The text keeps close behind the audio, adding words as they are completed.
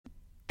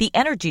The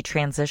energy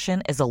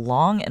transition is a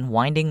long and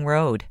winding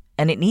road,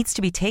 and it needs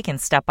to be taken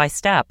step by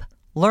step.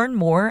 Learn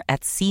more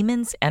at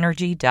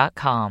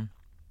SiemensEnergy.com.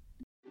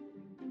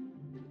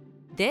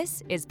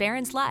 This is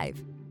Barron's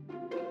Live.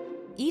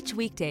 Each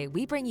weekday,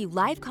 we bring you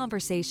live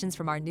conversations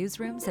from our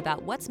newsrooms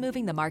about what's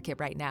moving the market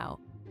right now.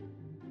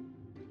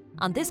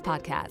 On this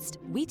podcast,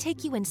 we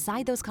take you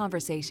inside those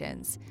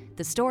conversations,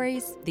 the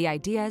stories, the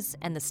ideas,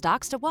 and the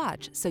stocks to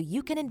watch so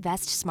you can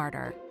invest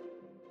smarter.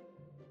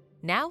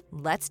 Now,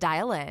 let's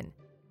dial in.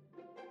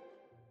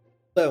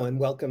 Hello, and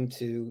welcome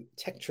to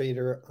Tech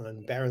Trader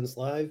on Barron's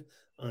Live.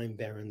 I'm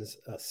Barron's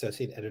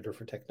Associate Editor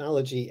for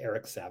Technology,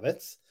 Eric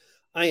Savitz.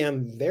 I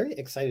am very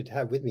excited to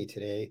have with me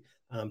today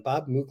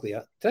Bob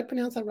Muglia. Did I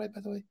pronounce that right,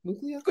 by the way?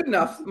 Muglia? Good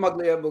enough.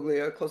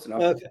 Muglia, close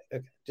enough. Okay,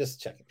 just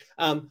checking.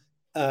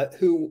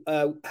 Who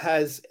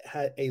has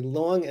had a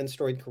long and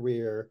storied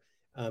career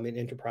in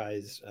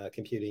enterprise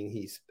computing.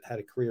 He's had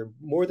a career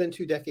more than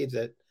 2 decades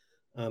at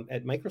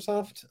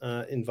Microsoft,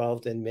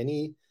 involved in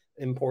many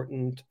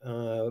important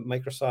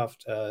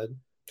Microsoft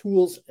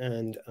tools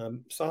and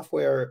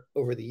software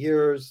over the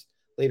years.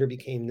 Later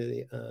became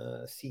the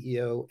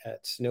CEO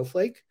at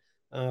Snowflake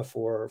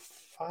for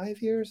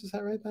 5 years. Is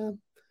that right, Bob?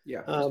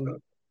 Yeah.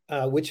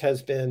 Which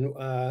has been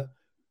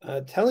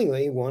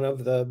tellingly one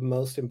of the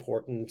most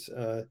important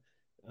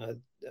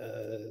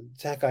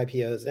tech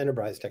IPOs,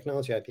 enterprise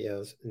technology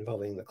IPOs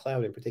involving the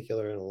cloud in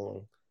particular in a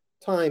long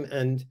time.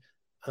 And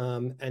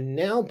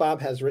now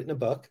Bob has written a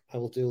book. I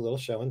will do a little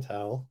show and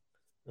tell.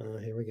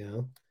 Here we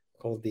go.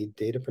 Called The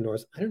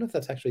Datapreneurs. I don't know if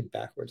that's actually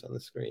backwards on the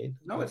screen.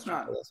 No, it's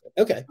not.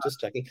 Okay, just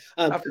checking.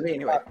 Not for me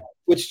anyway.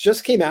 Which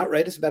just came out,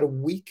 right? It's about a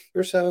week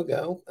or so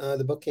ago.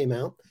 The book came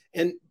out.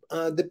 And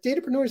The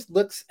Datapreneurs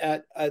looks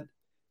at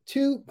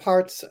 2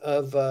 parts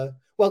of,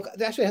 well,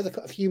 it actually has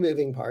a few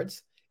moving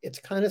parts. It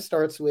kind of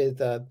starts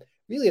with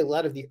really a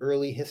lot of the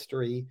early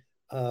history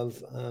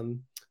of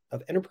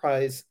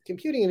enterprise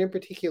computing, and in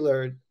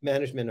particular,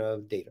 management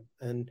of data.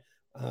 And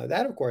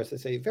that, of course,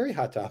 is a very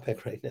hot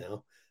topic right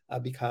now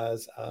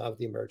because of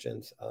the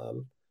emergence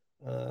of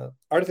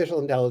artificial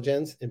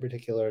intelligence, in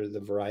particular,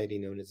 the variety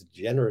known as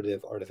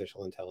generative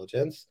artificial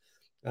intelligence.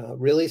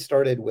 Really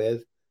started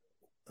with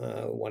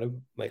one of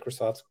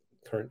Microsoft's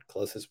current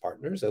closest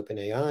partners,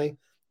 OpenAI,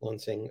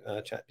 launching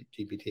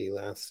ChatGPT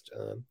last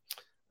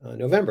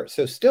November.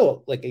 So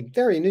still like a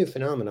very new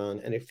phenomenon,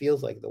 and it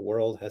feels like the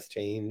world has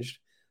changed.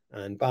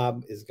 And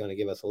Bob is going to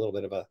give us a little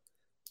bit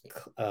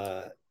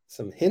of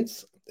some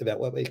hints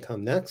about what may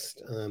come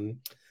next.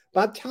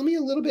 Bob, tell me a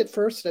little bit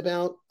first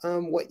about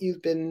what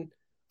you've been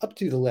up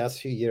to the last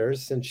few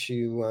years since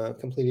you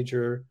completed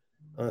your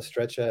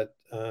stretch at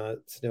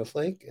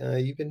Snowflake.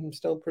 You've been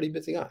still a pretty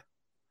busy guy.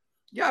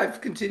 Yeah,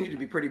 I've continued to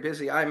be pretty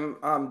busy.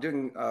 I'm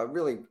doing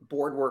really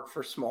board work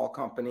for small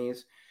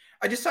companies.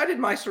 I decided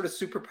my sort of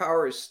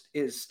superpower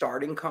is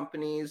starting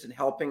companies and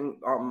helping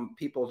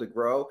people to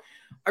grow.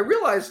 I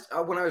realized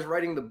when I was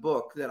writing the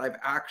book that I've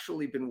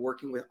actually been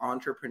working with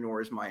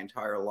entrepreneurs my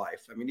entire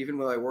life. I mean, even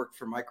when I worked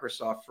for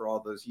Microsoft for all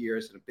those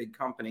years in a big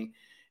company,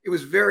 it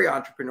was very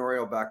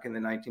entrepreneurial back in the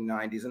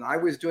 1990s. And I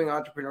was doing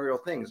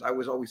entrepreneurial things. I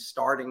was always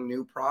starting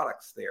new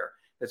products there.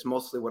 That's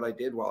mostly what I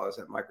did while I was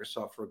at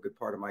Microsoft for a good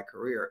part of my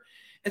career.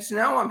 And so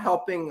now I'm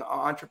helping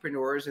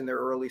entrepreneurs in their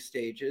early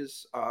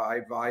stages. I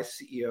advise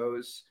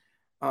CEOs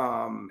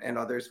and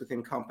others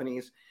within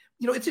companies.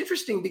 You know, it's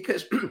interesting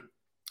because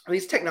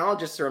these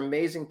technologists are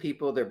amazing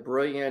people. They're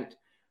brilliant.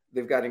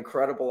 They've got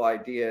incredible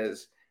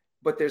ideas,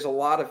 but there's a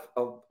lot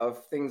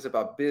of things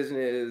about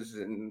business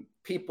and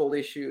people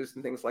issues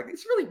and things like that.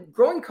 It's really,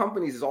 growing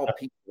companies is all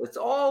people. It's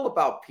all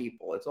about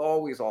people. It's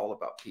always all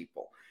about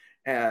people.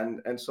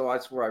 And so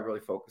that's where I really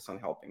focus on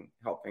helping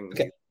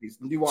these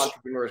new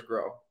entrepreneurs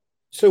grow.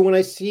 So when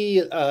I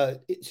see,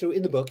 so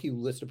in the book, you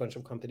list a bunch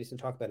of companies and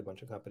talk about a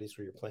bunch of companies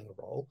where you're playing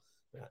a role,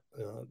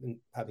 in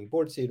having a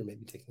board seat or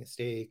maybe taking a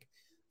stake.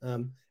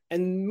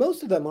 And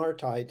most of them are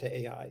tied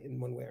to AI in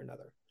one way or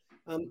another.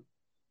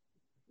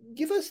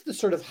 Give us the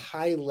sort of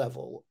high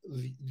level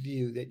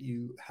view that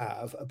you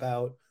have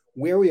about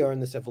where we are in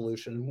this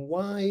evolution,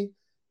 why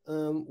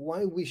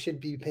we should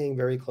be paying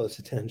very close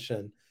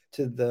attention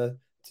to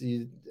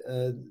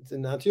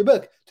not to your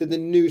book, to the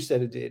new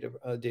set of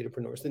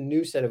datapreneurs, the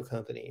new set of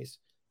companies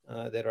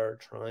that are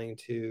trying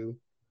to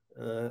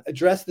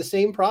address the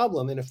same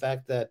problem, in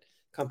effect, that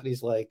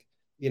companies like,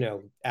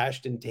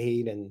 Ashton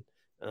Tate and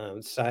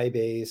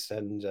Sybase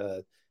and,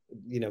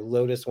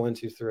 Lotus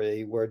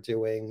 1-2-3 were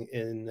doing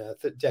in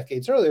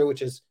decades earlier,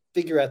 which is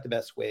figure out the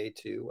best way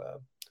to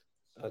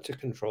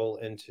control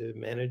and to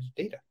manage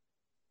data.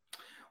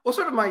 Well,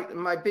 sort of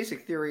my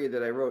basic theory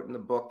that I wrote in the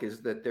book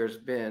is that there's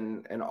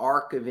been an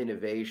arc of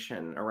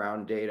innovation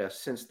around data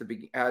since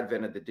the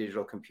advent of the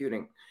digital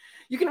computing.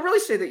 You can really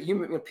say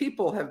that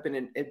people have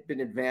been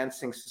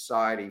advancing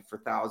society for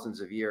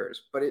thousands of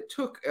years, but it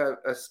took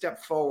a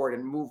step forward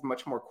and moved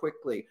much more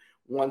quickly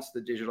once the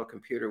digital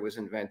computer was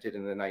invented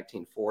in the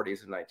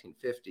 1940s and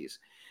 1950s.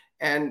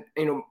 And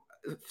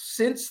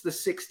since the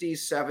 60s,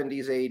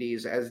 70s,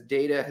 80s, as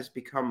data has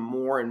become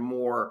more and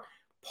more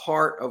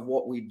part of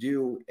what we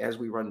do as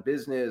we run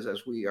business,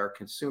 as we are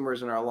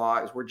consumers in our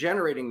lives. We're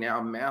generating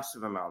now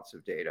massive amounts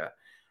of data.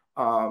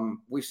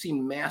 We've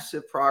seen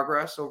massive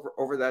progress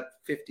over that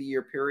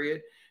 50-year period.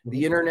 Mm-hmm.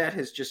 The internet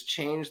has just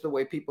changed the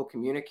way people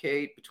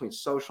communicate between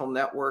social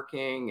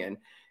networking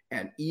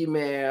and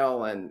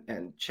email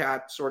and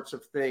chat sorts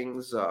of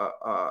things,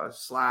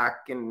 Slack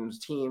and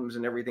Teams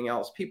and everything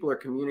else. People are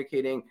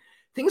communicating.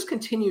 Things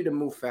continue to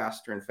move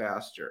faster and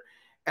faster.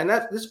 And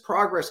this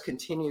progress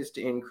continues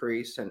to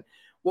increase. And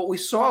what we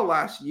saw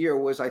last year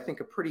was, I think,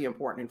 a pretty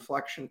important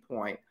inflection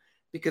point,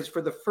 because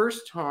for the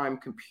first time,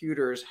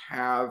 computers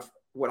have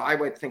what I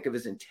would think of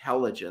as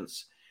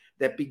intelligence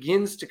that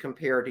begins to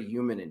compare to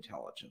human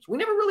intelligence. We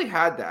never really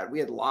had that. We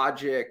had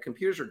logic.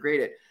 Computers are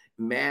great at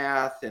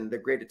math and they're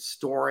great at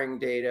storing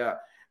data,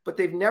 but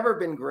they've never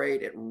been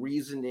great at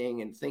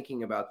reasoning and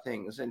thinking about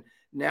things. And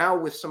now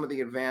with some of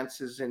the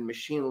advances in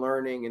machine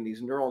learning and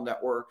these neural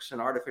networks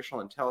and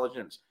artificial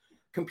intelligence,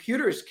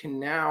 computers can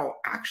now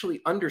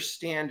actually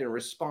understand and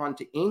respond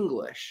to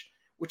English,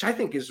 which I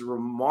think is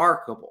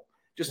remarkable.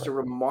 Just a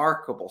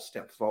remarkable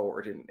step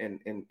forward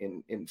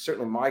in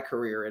certainly my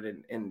career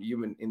and in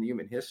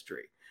human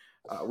history.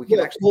 We can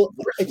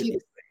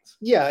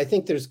I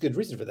think there's good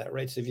reason for that,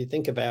 right? So if you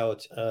think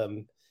about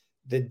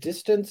the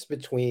distance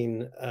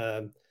between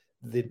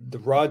the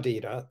raw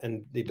data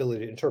and the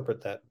ability to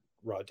interpret that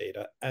raw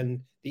data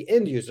and the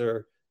end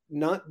user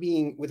not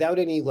being, without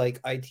any like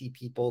IT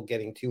people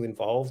getting too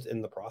involved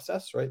in the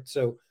process, right?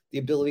 So the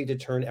ability to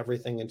turn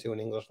everything into an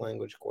English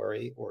language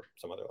query or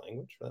some other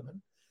language for that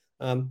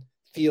matter,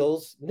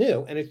 feels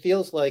new. And it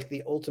feels like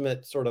the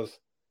ultimate sort of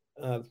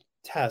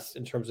test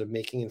in terms of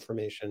making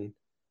information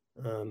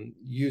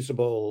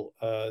usable,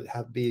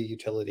 be a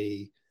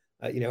utility.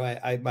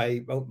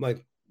 My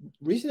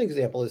recent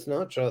example is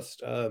not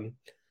just the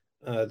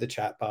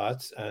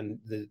chatbots and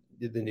the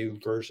new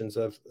versions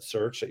of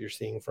search that you're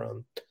seeing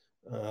from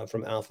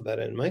Alphabet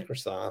and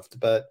Microsoft,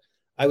 but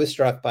I was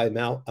struck by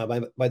the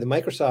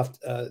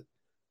Microsoft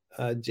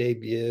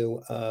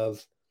debut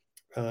of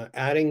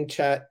adding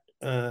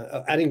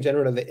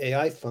generative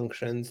AI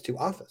functions to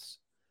Office.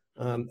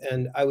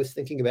 And I was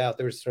thinking about,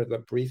 there was sort of a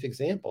brief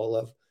example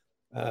of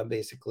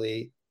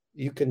basically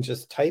you can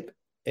just type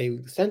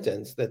a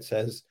sentence that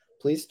says,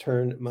 please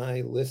turn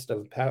my list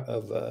of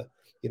my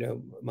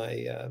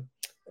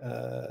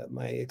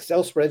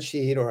Excel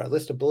spreadsheet or a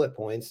list of bullet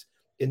points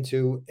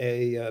into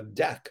a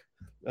deck,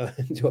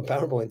 into a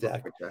PowerPoint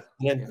deck.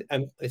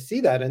 And I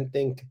see that and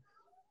think,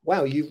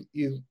 wow,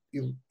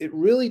 it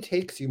really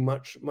takes you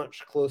much,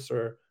 much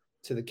closer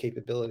to the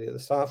capability of the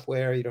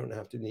software. You don't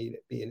have to be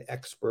an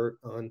expert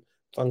on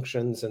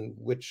functions and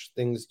which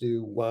things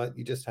do what.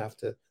 You just have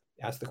to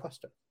ask the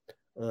question.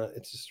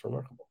 It's just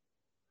remarkable.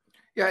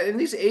 Yeah, and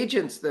these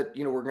agents that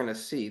we're going to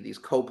see, these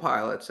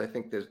co-pilots, I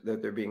think that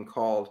they're being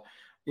called.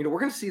 We're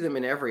going to see them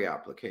in every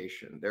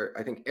application.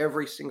 I think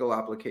every single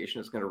application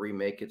is going to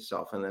remake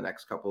itself in the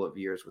next couple of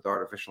years with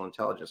artificial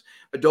intelligence.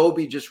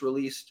 Adobe just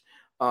released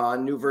a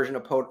new version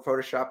of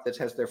Photoshop that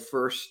has their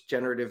first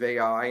generative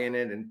AI in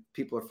it, and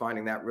people are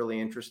finding that really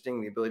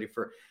interesting, the ability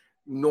for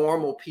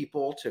normal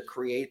people to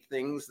create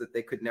things that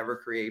they could never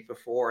create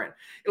before. And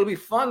it'll be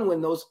fun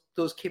when those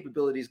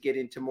capabilities get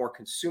into more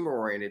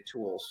consumer-oriented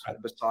tools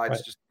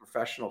besides just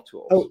professional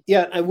tools. Oh,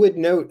 yeah, I would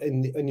note,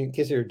 in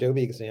case of your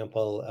Adobe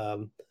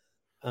example,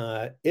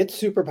 it's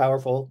super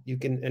powerful.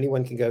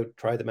 Anyone can go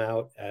try them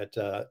out at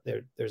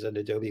there's an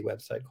Adobe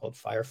website called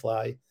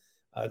Firefly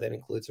that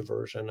includes a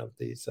version of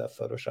these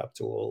Photoshop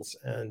tools,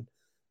 and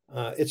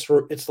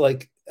it's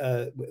like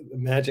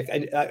magic.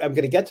 I'm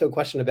going to get to a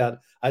question about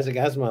Isaac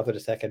Asimov in a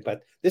second,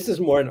 but this is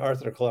more in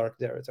Arthur Clarke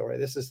territory.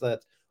 This is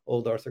that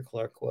old Arthur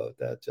Clarke quote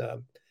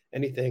that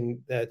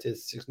anything that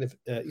is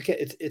significant,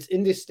 it's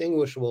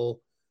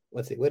indistinguishable.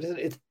 Let's see, what is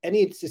it?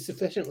 It's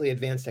sufficiently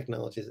advanced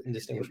technology is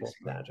indistinguishable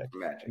from magic.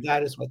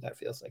 That is what that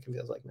feels like. It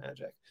feels like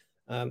magic.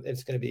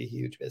 It's going to be a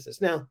huge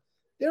business. Now,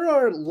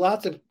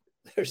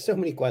 there's so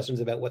many questions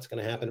about what's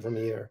going to happen from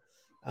here.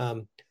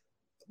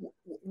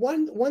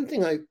 One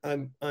thing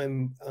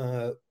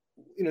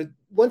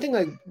one thing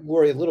I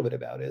worry a little bit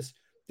about is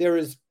there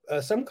is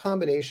some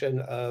combination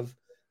of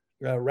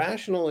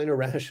rational and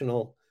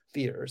irrational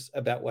fears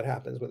about what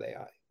happens with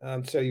AI.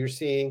 So you're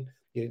seeing,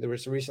 there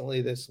was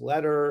recently this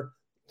letter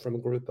from a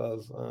group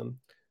of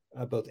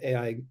both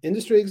AI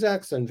industry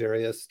execs and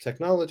various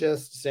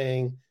technologists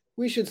saying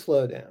we should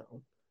slow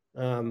down.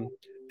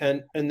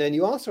 And then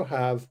you also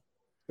have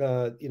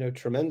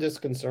tremendous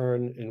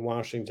concern in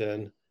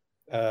Washington.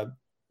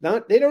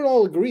 They don't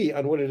all agree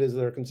on what it is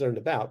they're concerned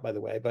about, by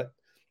the way, but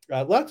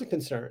lots of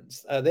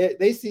concerns.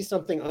 They see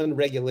something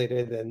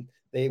unregulated and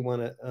they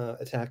want to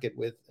attack it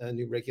with a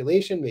new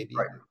regulation, maybe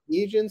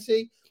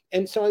agency.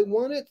 And so I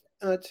wanted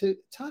to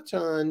touch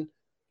on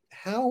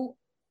how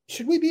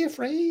should we be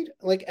afraid?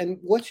 And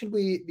what should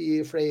we be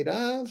afraid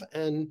of?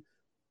 And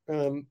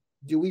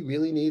do we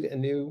really need a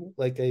new,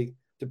 a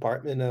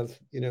department of,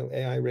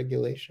 AI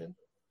regulation?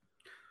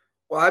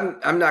 Well,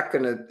 I'm not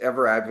going to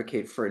ever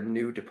advocate for a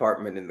new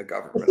department in the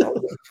government.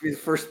 That'll be the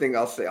first thing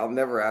I'll say. I'll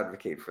never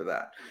advocate for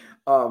that.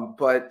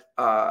 But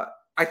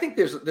I think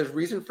there's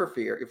reason for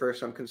fear, for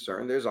some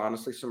concern. There's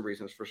honestly some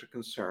reasons for some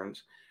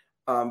concerns.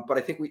 But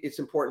I think it's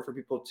important for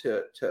people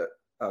to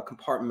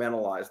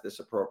compartmentalize this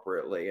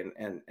appropriately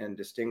and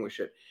distinguish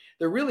it.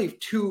 There are really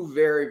two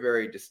very,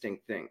 very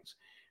distinct things.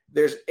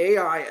 There's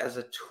AI as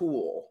a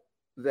tool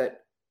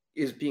that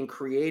is being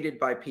created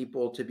by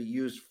people to be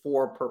used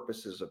for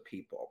purposes of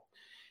people.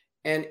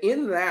 And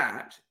in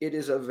that, it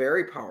is a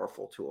very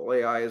powerful tool.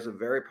 AI is a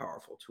very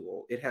powerful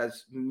tool. It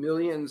has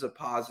millions of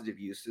positive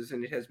uses,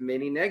 and it has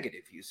many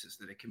negative uses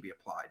that it can be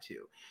applied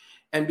to.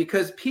 And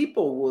because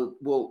people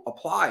will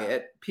apply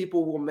it,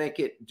 people will make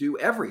it do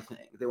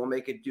everything. They will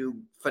make it do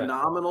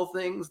phenomenal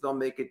things. They'll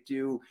make it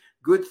do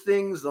good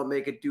things. They'll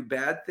make it do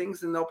bad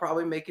things, and they'll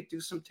probably make it do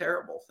some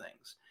terrible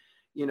things.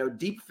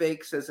 Deep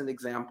fakes, as an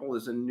example,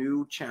 is a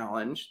new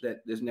challenge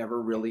that there's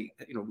never really,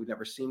 we've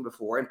never seen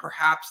before. And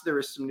perhaps there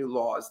is some new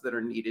laws that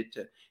are needed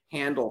to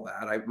handle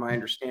that. My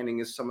understanding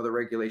is some of the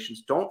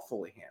regulations don't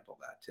fully handle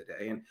that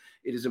today. And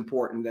it is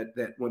important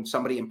that when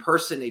somebody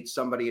impersonates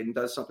somebody and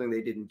does something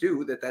they didn't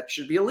do, that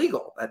should be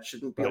illegal. That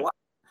shouldn't be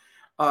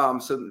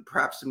allowed. So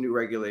perhaps some new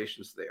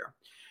regulations there.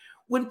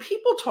 When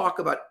people talk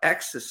about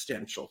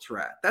existential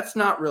threat, that's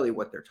not really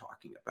what they're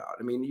talking about.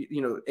 I mean,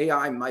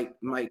 AI might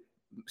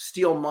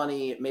steal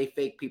money, it may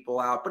fake people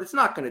out, but it's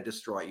not going to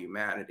destroy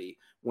humanity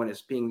when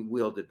it's being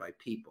wielded by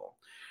people.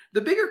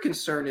 The bigger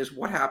concern is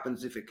what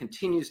happens if it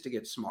continues to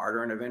get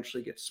smarter and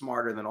eventually gets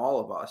smarter than all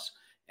of us,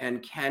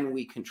 and can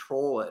we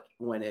control it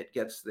when it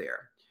gets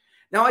there?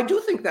 Now, I do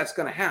think that's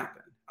going to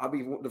happen. I'll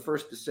be the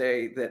first to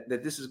say that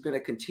this has been a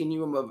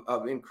continuum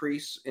of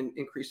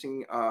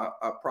increasing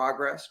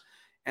progress.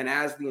 And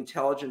as the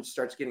intelligence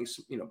starts getting,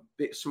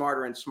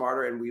 smarter and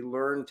smarter, and we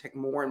learn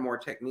more and more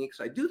techniques,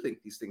 I do think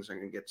these things are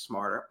going to get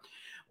smarter.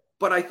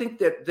 But I think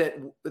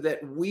that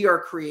we are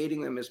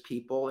creating them as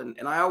people,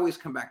 and I always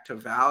come back to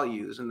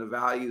values and the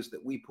values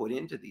that we put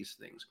into these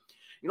things.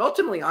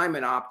 Ultimately, I'm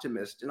an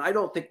optimist, and I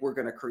don't think we're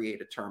going to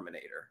create a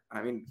Terminator.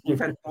 I mean, we've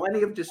had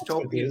plenty of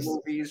dystopian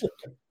movies.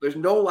 There's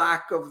no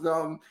lack of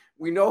them.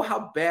 We know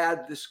how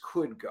bad this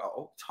could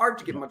go. It's hard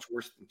to get much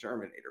worse than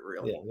Terminator,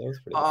 really. Yeah, that was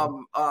pretty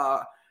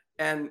bad.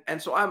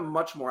 And so I'm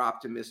much more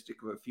optimistic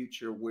of a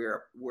future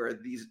where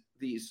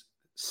these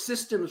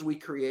systems we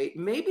create,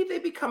 maybe they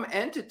become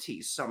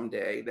entities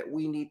someday that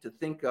we need to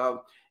think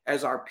of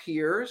as our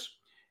peers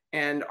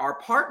and our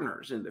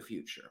partners in the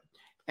future.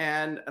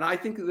 And I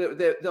think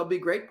that they'll be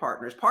great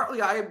partners.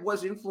 Partly I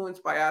was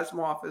influenced by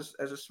Asimov as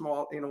a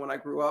small, when I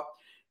grew up,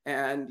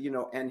 and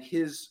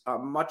his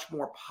much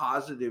more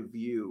positive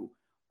view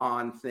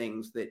on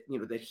things that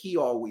he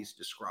always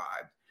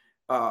described.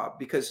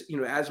 Because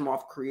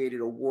Asimov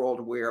created a world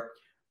where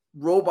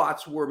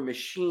robots were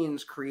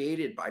machines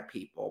created by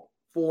people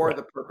for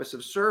the purpose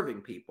of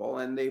serving people,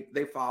 and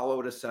they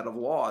followed a set of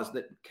laws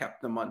that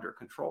kept them under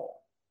control.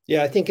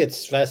 Yeah, I think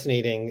it's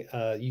fascinating.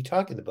 You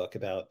talk in the book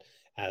about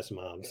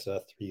Asimov's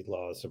 3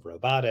 laws of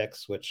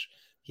robotics, which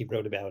he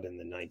wrote about in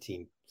the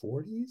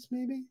 1940s,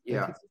 maybe.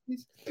 Yeah,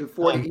 1950s? In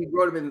 40, he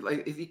wrote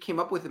them he came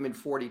up with them in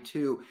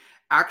 42.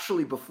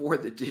 Actually, before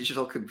the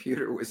digital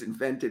computer was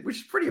invented, which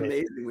is pretty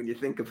amazing when you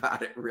think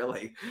about it,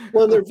 really.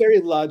 Well, they're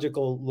very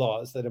logical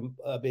laws that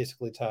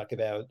basically talk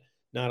about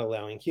not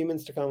allowing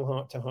humans to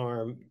come to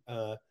harm,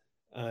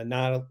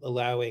 not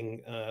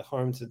allowing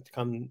harm to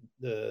come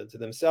to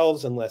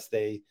themselves unless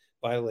they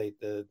violate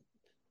the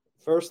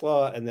first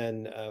law, and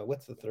then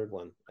what's the third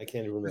one? I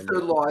can't even remember.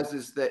 The third law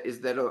is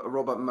that a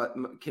robot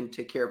can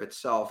take care of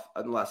itself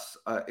unless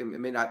it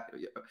may not.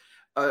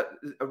 A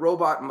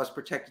robot must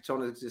protect its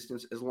own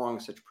existence as long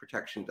as such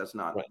protection does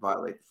not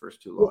violate the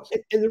first 2 laws.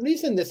 Well, and the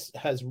reason this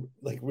has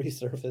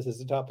resurfaced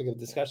as a topic of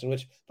discussion,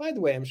 which, by the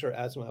way, I'm sure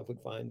Asimov would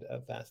find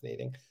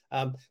fascinating,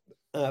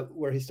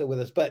 where he's still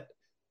with us, but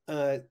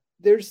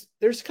there's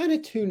kind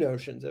of 2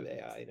 notions of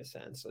AI in a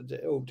sense,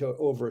 to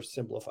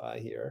oversimplify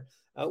here.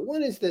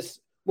 One is this,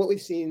 what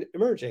we've seen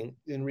emerging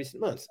in recent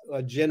months,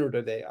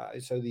 generative AI.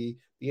 So the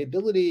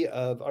ability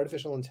of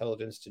artificial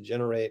intelligence to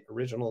generate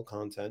original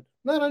content,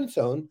 not on its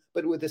own,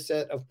 but with a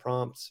set of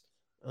prompts.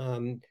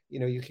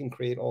 You can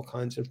create all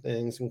kinds of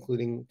things,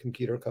 including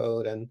computer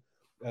code and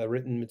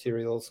written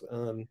materials,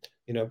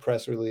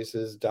 press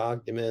releases,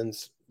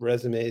 documents,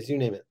 resumes, you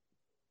name it.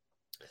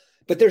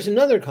 But there's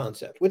another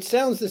concept, which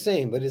sounds the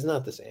same, but is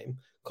not the same,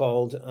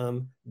 called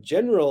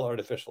general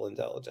artificial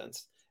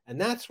intelligence. And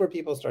that's where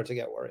people start to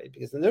get worried,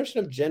 because the notion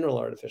of general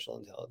artificial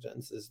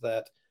intelligence is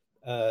that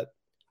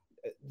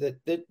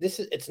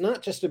it's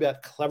not just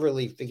about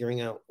cleverly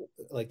figuring out,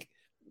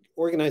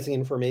 organizing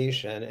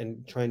information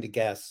and trying to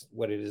guess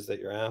what it is that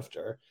you're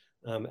after,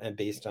 and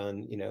based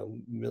on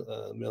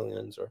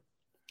millions or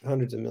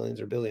hundreds of millions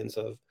or billions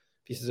of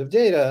pieces of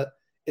data.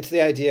 It's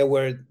the idea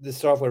where the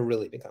software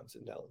really becomes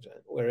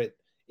intelligent, where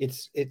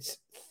it's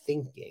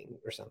thinking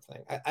or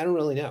something. I don't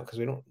really know, because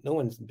no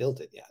one's built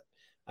it yet.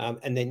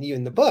 And then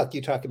in the book,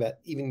 you talk about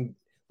even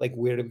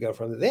where to go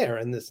from there,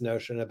 and this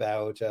notion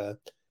about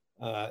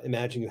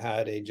imagine you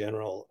had a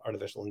general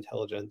artificial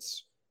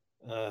intelligence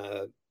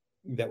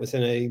that was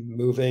in a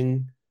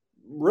moving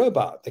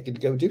robot that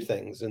could go do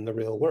things in the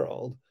real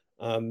world.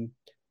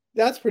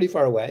 That's pretty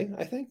far away.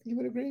 I think you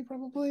would agree,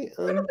 probably.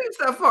 I don't think it's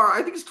that far.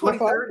 I think it's Not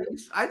far?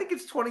 2030s. I think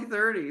it's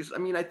 2030s. I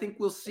mean, I think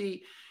we'll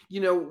see,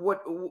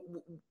 what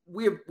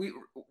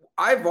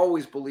I've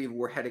always believed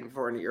we're heading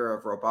for an era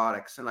of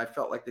robotics, and I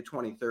felt like the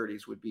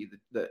 2030s would be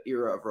the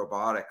era of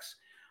robotics.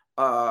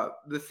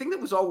 The thing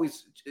that was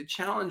always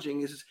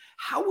challenging is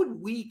how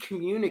would we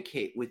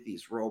communicate with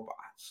these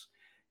robots?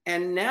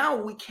 And now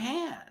we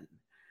can.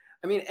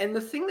 I mean, and the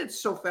thing that's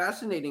so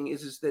fascinating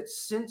is that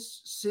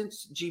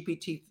since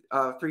GPT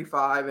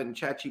 3.5 and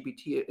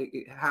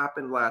ChatGPT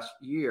happened last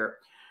year,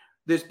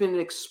 there's been an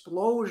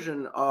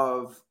explosion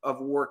of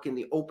work in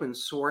the open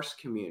source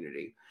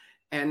community.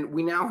 And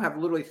we now have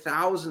literally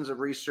thousands of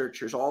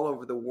researchers all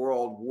over the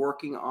world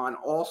working on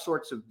all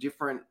sorts of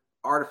different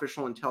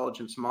artificial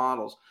intelligence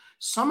models,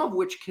 some of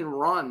which can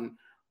run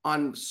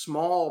on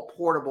small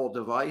portable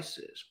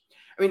devices.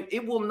 I mean,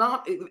 it will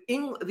not,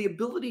 the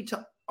ability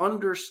to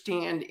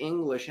understand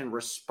English and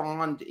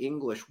respond to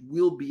English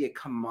will be a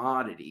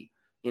commodity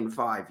in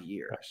 5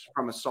 years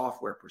from a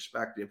software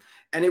perspective.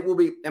 And it will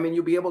be, I mean,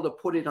 you'll be able to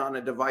put it on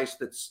a device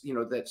that's,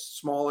 that's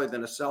smaller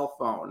than a cell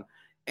phone.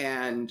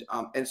 And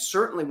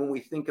certainly when we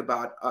think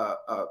about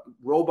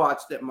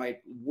robots that might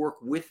work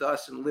with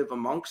us and live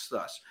amongst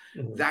us,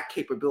 that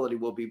capability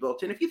will be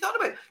built in. If you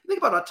think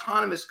about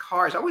autonomous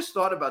cars, I always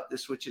thought about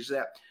this, which is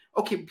that,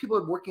 okay, people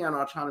are working on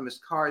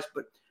autonomous cars,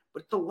 but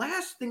the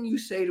last thing you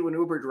say to an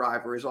Uber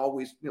driver is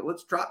always,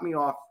 let's drop me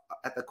off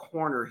at the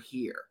corner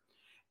here.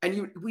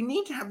 And we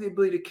need to have the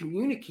ability to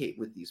communicate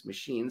with these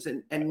machines.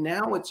 And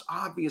now it's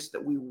obvious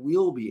that we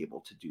will be able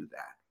to do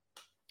that.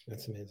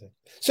 That's amazing.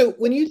 So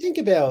when you think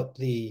about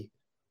I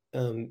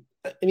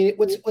mean,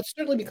 what's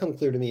certainly become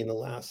clear to me in the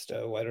last,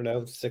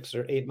 6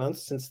 or 8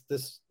 months since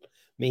this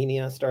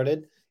mania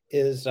started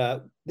is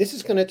this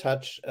is going to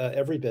touch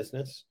every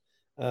business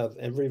of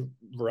every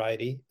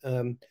variety.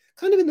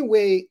 Kind of in the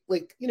way,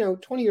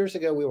 20 years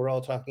ago, we were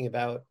all talking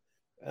about,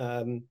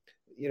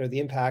 the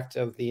impact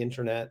of the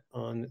internet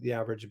on the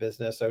average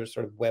business. So it was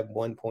sort of Web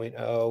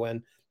 1.0,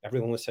 and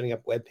everyone was setting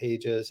up web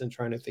pages and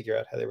trying to figure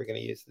out how they were going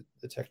to use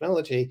the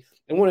technology.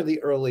 And one of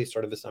the early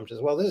sort of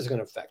assumptions, well, this is going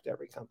to affect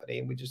every company.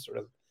 And we just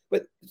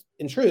but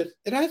in truth,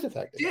 it has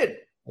affected.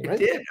 It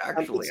did,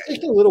 actually. It's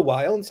taken a little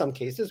while in some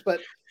cases,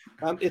 but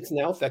it's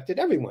now affected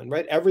everyone,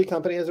 right? Every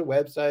company has a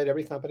website.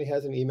 Every company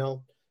has an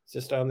email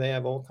system. They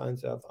have all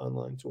kinds of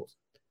online tools.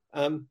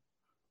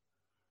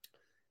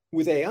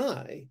 With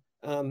AI,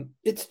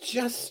 it's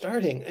just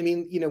starting. I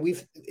mean,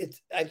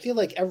 I feel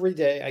like every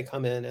day I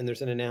come in and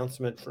there's an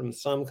announcement from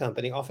some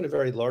company, often a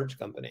very large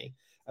company,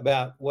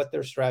 about what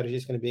their strategy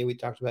is going to be. We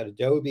talked about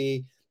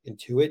Adobe.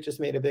 Intuit just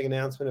made a big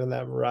announcement of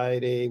that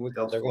variety.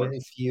 They're going to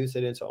infuse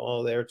it into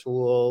all their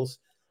tools.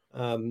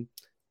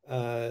 There's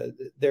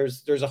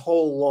a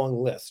whole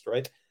long list,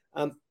 right?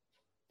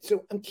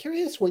 So I'm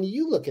curious, when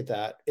you look at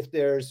that, if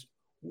there's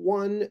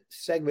one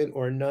segment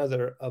or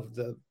another of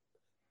the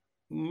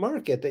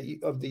market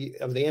of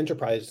the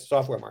enterprise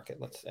software market,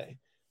 let's say,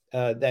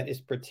 that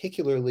is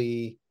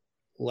particularly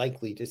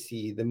likely to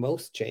see the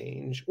most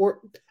change,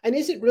 and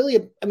is it really?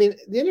 The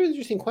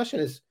interesting question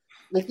is,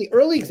 like, the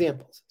early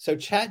examples. So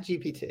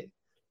ChatGPT,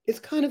 it's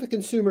kind of a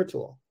consumer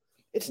tool.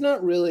 It's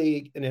not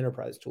really an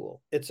enterprise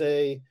tool. It's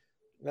a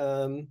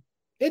very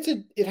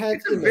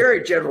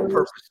general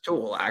purpose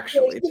tool,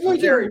 actually. It's a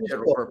very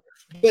general purpose.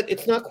 But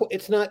it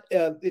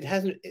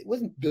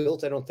wasn't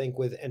built, I don't think,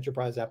 with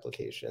enterprise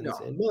applications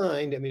in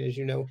mind. I mean, as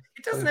you know,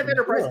 it doesn't have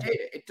enterprise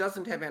data. It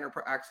doesn't have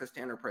access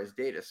to enterprise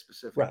data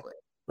specifically.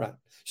 Right.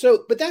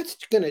 So, but that's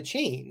going to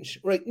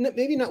change, right?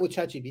 Maybe not with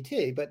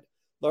ChatGPT, but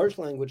large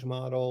language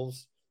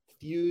models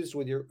fused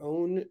with your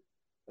own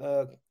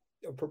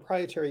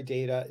proprietary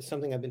data is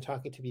something I've been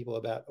talking to people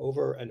about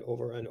over and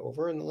over and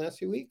over in the last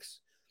few weeks.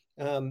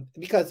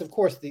 Because, of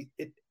course,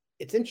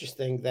 it's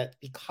interesting that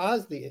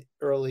because the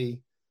early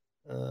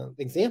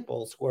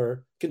examples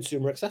were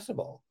consumer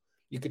accessible,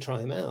 you could try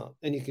them out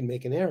and you can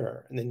make an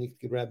error, and then you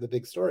could grab the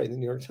big story in the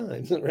New York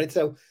Times, right?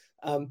 So,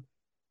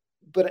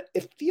 but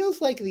it feels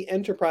like the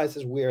enterprise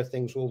is where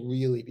things will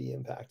really be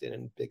impacted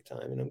in big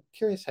time. And I'm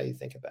curious how you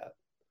think about it.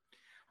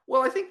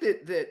 Well, I think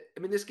that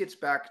this gets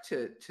back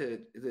to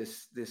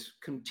this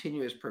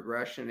continuous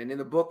progression. And in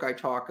the book, I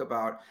talk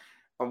about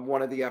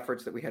one of the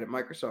efforts that we had at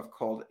Microsoft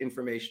called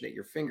Information at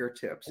Your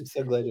Fingertips. I'm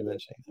so glad you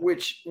mentioned that.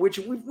 Which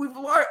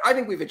I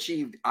think we've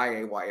achieved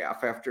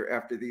IAYF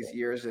after these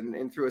years,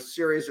 and through a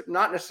series of,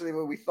 not necessarily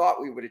what we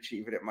thought we would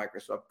achieve it at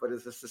Microsoft, but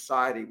as a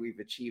society, we've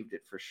achieved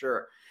it for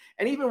sure.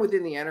 And even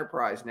within the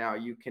enterprise now,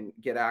 you can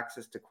get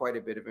access to quite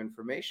a bit of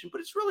information. But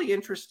it's really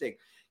interesting.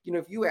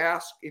 If you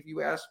ask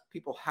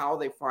people how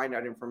they find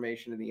out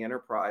information in the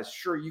enterprise,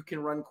 sure, you can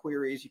run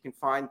queries, you can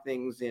find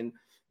things in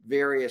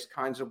various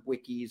kinds of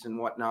wikis and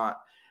whatnot.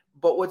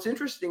 But what's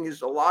interesting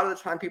is a lot of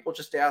the time people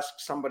just ask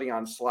somebody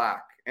on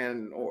Slack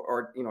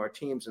or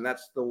Teams, and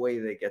that's the way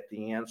they get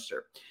the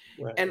answer.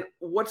 Right. And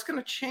what's going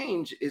to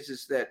change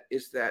is that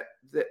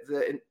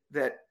the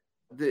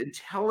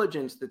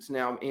intelligence that's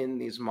now in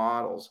these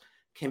models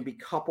can be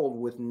coupled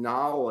with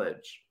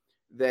knowledge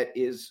that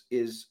is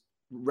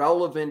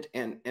relevant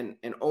and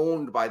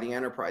owned by the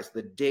enterprise,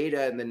 the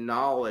data and the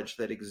knowledge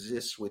that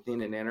exists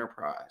within an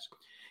enterprise.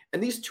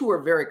 And these two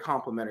are very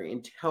complementary.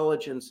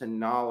 Intelligence and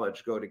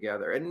knowledge go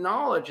together. And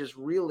knowledge is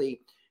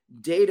really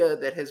data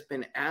that has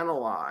been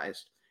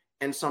analyzed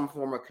and some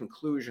form of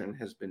conclusion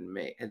has been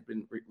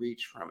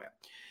reached from it.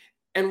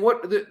 And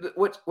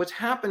what's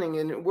happening,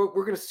 and we're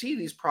going to see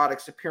these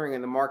products appearing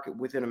in the market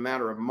within a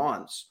matter of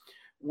months,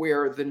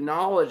 where the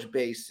knowledge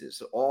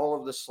bases, all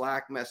of the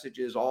Slack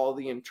messages, all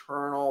the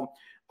internal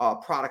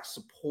product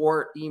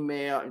support,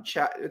 email and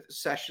chat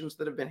sessions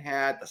that have been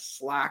had, the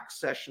Slack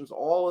sessions,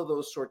 all of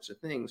those sorts of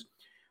things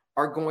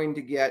are going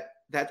to get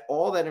that,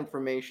 all that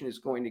information is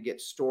going to get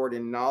stored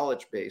in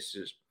knowledge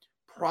bases,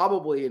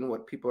 probably in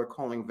what people are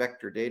calling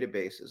vector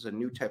databases, a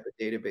new type of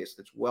database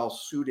that's well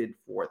suited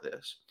for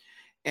this.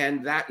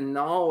 And that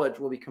knowledge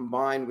will be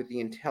combined with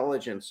the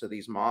intelligence of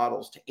these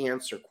models to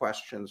answer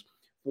questions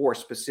for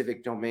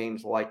specific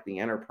domains like the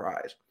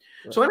enterprise.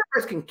 Right. So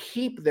enterprise can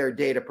keep their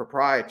data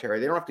proprietary.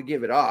 They don't have to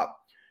give it up.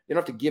 They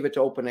don't have to give it to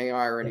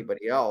OpenAI or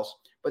anybody else,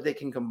 but they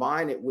can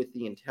combine it with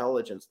the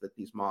intelligence that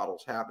these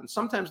models have. And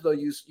sometimes they'll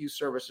use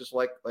services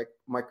like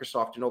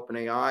Microsoft and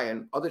OpenAI,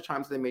 and other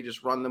times they may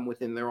just run them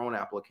within their own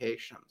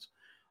applications.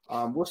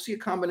 We'll see a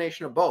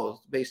combination of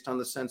both based on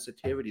the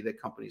sensitivity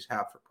that companies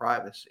have for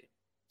privacy.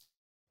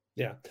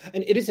 Yeah,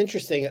 and it is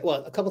interesting.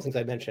 Well, a couple of things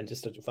I mentioned,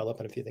 just to follow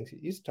up on a few things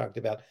you talked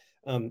about.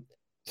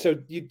 So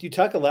you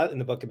talk a lot in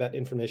the book about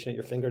information at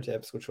your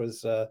fingertips, which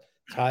was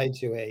tied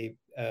to a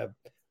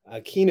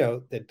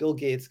keynote that Bill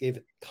Gates gave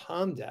at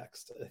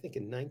Comdex, I think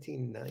in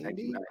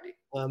 1990.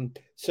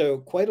 So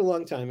quite a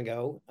long time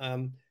ago.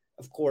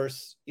 Of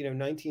course,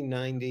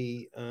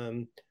 1990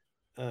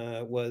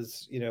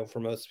 was, for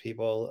most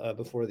people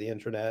before the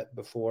internet,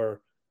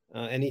 before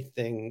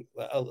anything.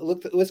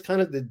 It was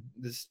kind of the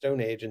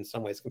Stone Age in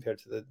some ways compared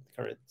to the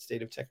current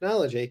state of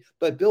technology.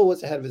 But Bill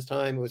was ahead of his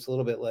time. It was a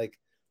little bit like,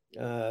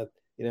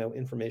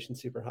 information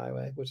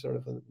superhighway, which is sort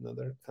of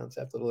another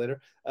concept a little later.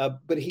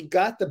 But he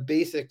got the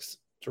basics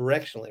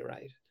directionally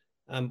right.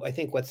 I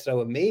think what's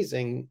so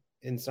amazing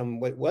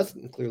what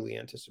wasn't clearly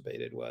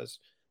anticipated was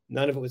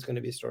none of it was going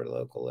to be stored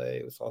locally.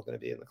 It was all going to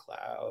be in the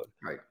cloud.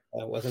 Right.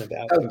 It wasn't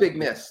about. That was a big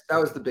miss. That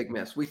was the big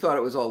miss. We thought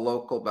it was all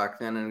local back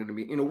then, and going to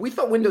be, we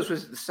thought Windows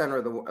was the center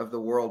of the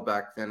world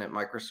back then at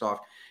Microsoft,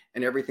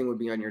 and everything would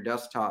be on your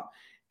desktop.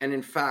 And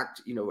in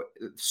fact,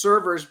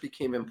 servers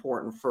became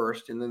important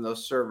first, and then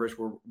those servers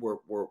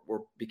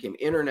became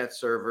internet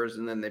servers,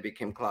 and then they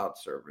became cloud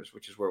servers,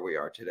 which is where we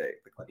are today.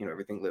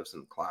 Everything lives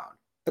in the cloud.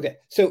 Okay,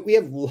 so we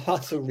have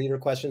lots of reader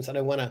questions, and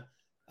I want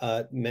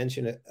to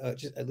mention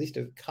just at least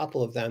a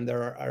couple of them.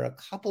 There are a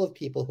couple of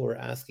people who are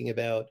asking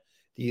about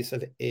the use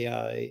of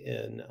AI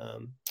in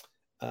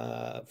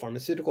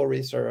pharmaceutical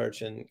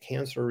research and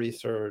cancer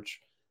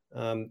research,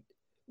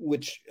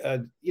 which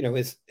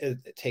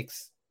it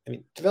takes.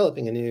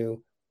 Developing a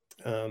new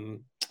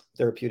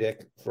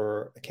therapeutic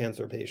for a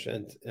cancer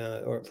patient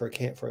or for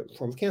a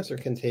form of cancer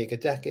can take a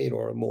decade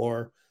or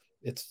more.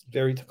 It's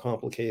very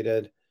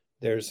complicated.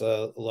 There's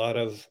a lot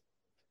of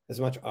as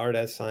much art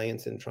as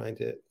science in trying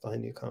to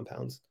find new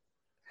compounds.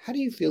 How do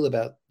you feel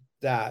about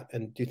that?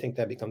 And do you think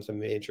that becomes a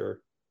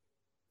major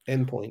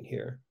endpoint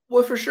here?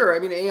 Well, for sure.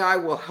 AI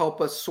will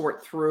help us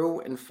sort through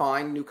and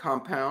find new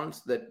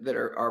compounds that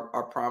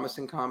are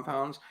promising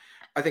compounds.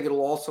 I think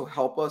it'll also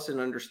help us in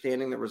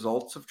understanding the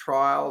results of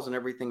trials and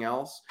everything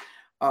else.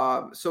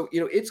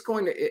 It's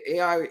going to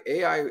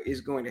AI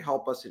is going to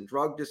help us in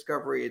drug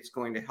discovery. It's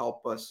going to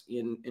help us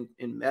in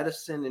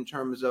medicine in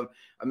terms of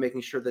making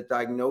sure that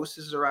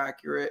diagnoses are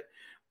accurate.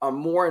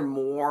 More and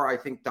more, I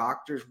think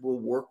doctors will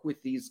work with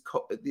these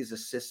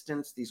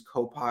assistants, these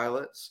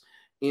co-pilots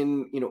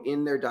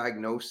in their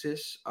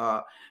diagnosis,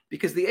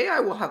 because the AI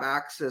will have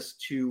access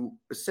to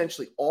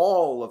essentially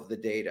all of the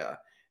data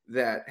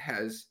that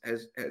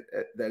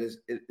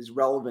is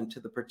relevant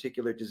to the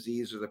particular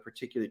disease or the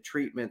particular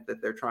treatment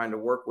that they're trying to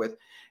work with.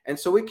 And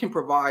so it can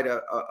provide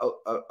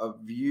a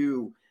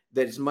view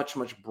that is much,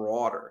 much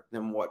broader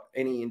than what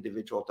any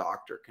individual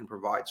doctor can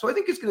provide. So I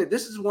think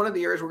this is one of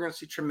the areas we're going to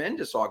see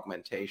tremendous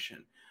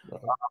augmentation,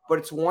 but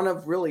it's one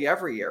of really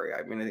every area.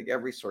 I think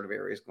every sort of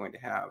area is going to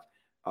have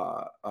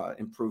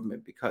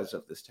improvement because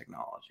of this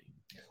technology.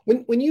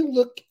 When you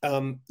look,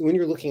 when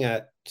you're looking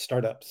at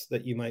startups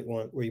that you might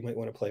want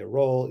to play a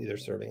role, either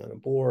serving on a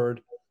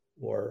board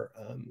or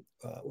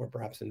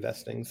perhaps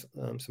investing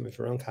some of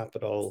your own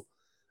capital,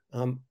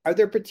 are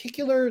there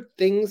particular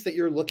things that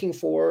you're looking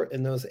for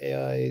in those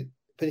AI,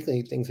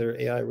 particularly things that are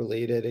AI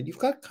related? And you've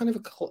got kind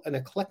of an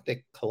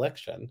eclectic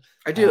collection.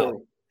 I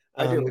do.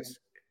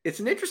 It's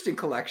an interesting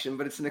collection,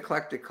 but it's an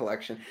eclectic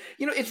collection.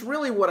 It's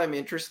really what I'm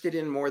interested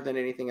in more than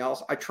anything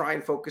else. I try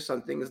and focus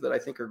on things that I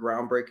think are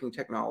groundbreaking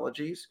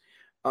technologies.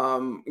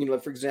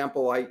 For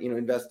example, I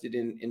invested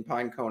in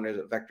Pinecone as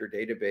a vector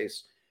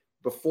database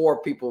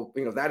before people,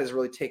 that has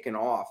really taken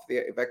off.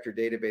 The vector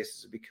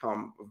databases have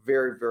become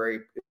very, very,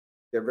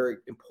 they're a very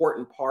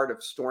important part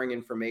of storing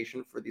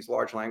information for these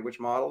large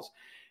language models.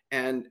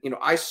 And,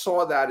 I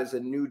saw that as a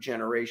new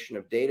generation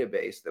of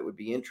database that would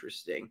be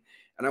interesting.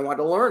 And I wanted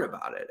to learn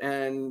about it.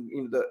 And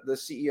the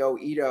CEO,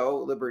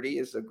 Ido Liberty,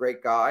 is a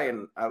great guy.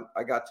 And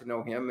I got to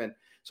know him. And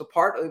so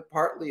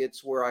partly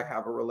it's where I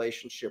have a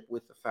relationship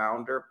with the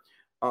founder.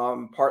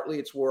 Partly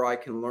it's where I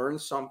can learn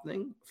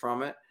something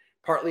from it.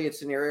 Partly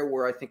it's an area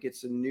where I think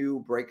it's a new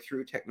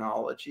breakthrough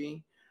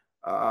technology.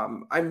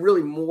 I'm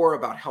really more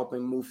about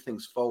helping move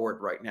things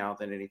forward right now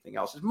than anything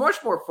else. It's much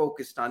more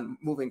focused on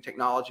moving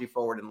technology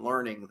forward and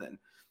learning than,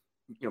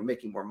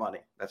 making more money.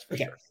 That's for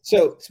sure.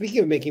 So speaking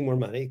of making more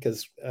money,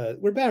 because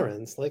we're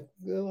barons, like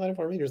a lot of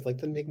our readers like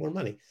to make more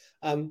money.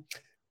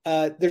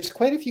 There's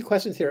quite a few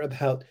questions here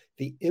about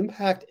the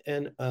impact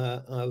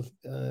of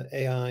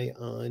AI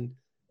on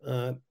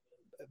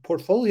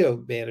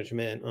portfolio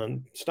management,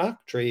 on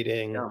stock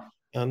trading.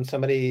 Yeah.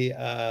 Somebody.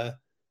 I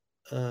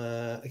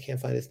can't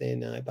find his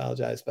name now. I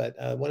apologize, but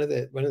one of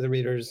the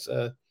readers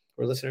or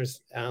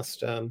listeners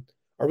asked, "Are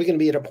we going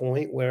to be at a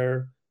point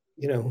where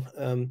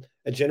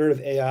a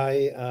generative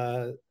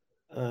AI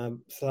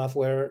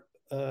software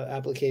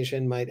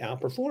application might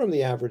outperform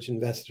the average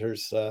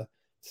investor's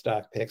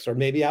stock picks, or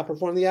maybe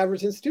outperform the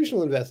average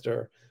institutional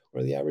investor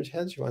or the average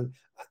hedge fund?"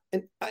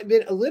 And I've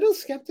been a little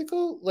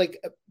skeptical,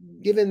 like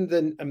given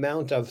the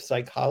amount of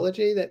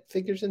psychology that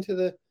figures into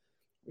the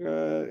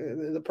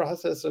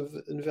process of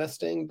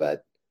investing,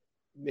 but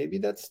maybe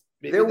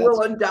there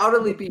will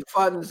undoubtedly be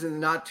funds in the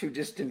not too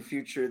distant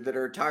future that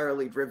are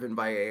entirely driven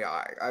by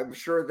AI. I'm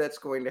sure that's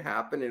going to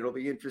happen. It'll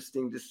be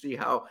interesting to see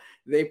how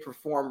they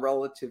perform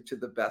relative to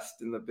the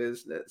best in the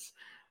business.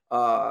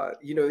 They'll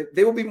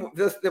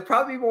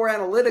probably be more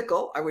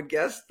analytical, I would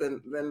guess,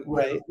 than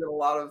right. a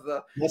lot of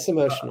the less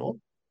emotional.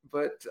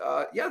 But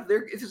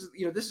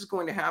this is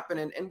going to happen,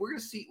 and we're going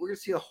to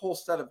see a whole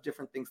set of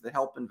different things that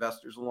help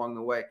investors along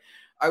the way.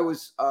 I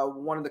was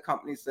one of the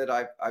companies that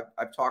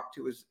I've talked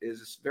to is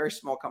a very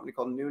small company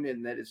called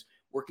Noonan that is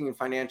working in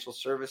financial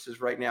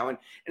services right now, and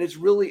it's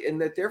really, and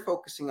that they're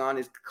focusing on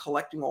is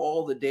collecting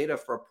all the data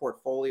for a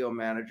portfolio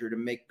manager to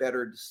make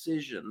better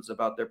decisions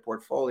about their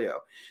portfolio.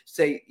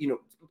 Say,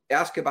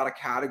 ask about a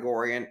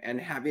category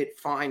and have it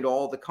find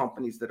all the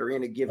companies that are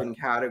in a given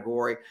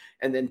category,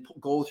 and then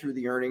go through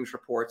the earnings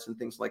reports and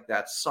things like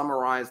that,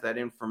 summarize that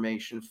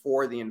information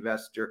for the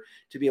investor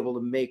to be able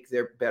to make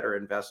their better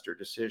investor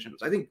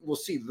decisions. I think we'll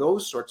see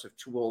those sorts of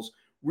tools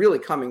really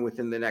coming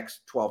within the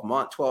next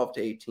 12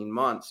 to 18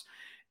 months.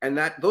 And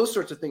those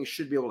sorts of things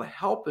should be able to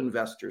help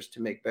investors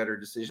to make better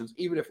decisions,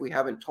 even if we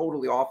haven't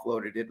totally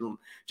offloaded it and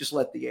just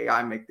let the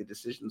AI make the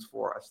decisions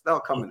for us. That'll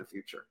come in the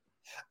future.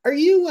 Are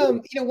you,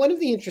 one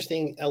of the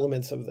interesting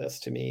elements of this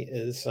to me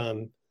is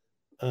the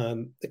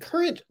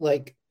current,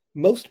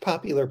 most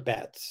popular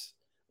bets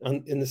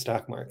in the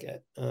stock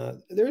market.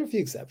 There are a few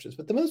exceptions,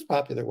 but the most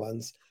popular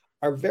ones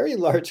are very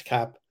large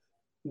cap,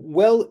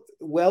 well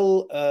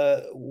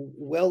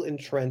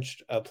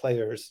entrenched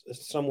players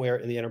somewhere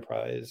in the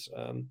enterprise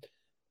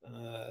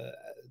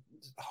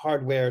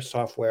hardware,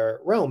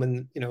 software realm.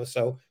 And,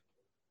 so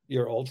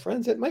your old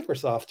friends at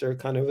Microsoft are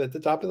kind of at the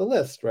top of the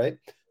list, right?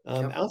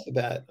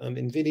 Alphabet,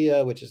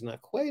 NVIDIA, which is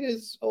not quite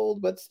as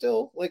old, but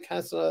still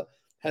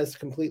has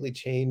completely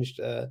changed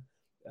the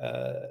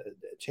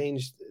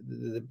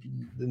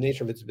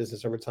nature of its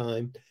business over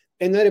time.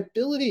 And that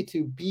ability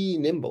to be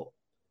nimble,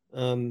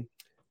 for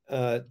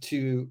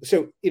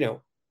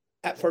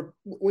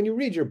when you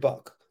read your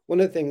book, one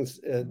of the things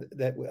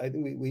that I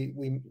think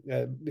we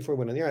before we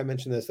went on the air, I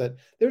mentioned this, that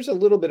there's a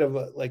little bit of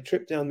a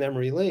trip down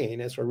memory lane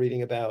as we're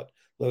reading about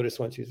Lotus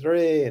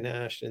 1-2-3 and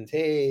Ashton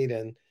Tate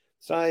and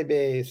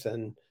Sybase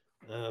and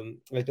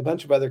a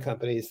bunch of other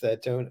companies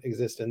that don't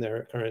exist in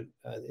their current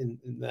in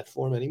that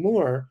form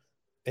anymore.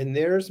 And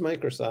there's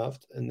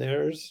Microsoft, and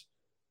there's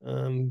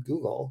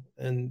Google,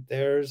 and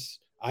there's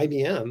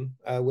IBM,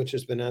 which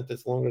has been at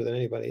this longer than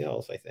anybody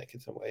else, I think, in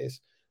some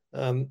ways.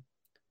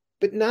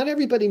 But not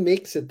everybody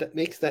makes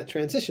that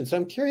transition. So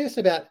I'm curious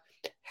about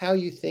how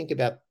you think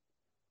about,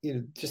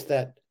 just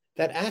that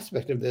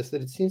aspect of this,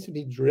 that it seems to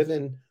be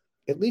driven,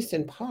 at least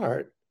in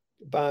part,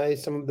 by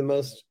some of the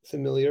most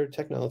familiar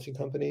technology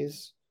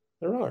companies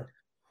there are.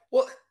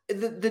 Well,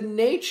 the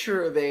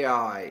nature of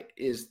AI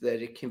is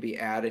that it can be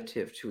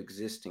additive to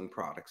existing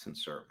products and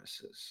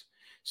services.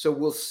 So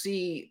we'll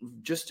see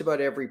just about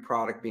every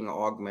product being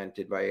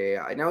augmented by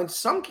AI. Now, in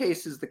some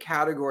cases, the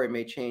category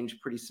may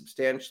change pretty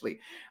substantially.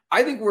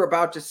 I think we're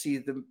about to see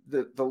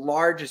the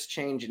largest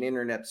change in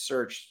internet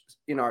search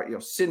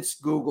since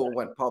Google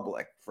went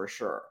public, for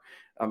sure,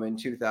 in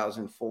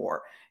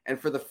 2004. And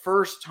for the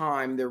first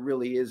time, there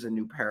really is a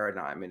new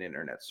paradigm in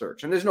internet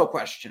search. And there's no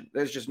question.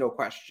 There's just no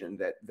question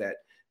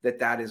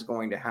that is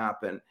going to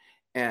happen.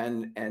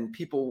 And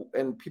people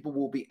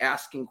will be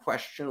asking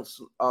questions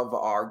of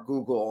our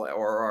Google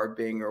or our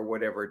Bing or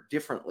whatever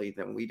differently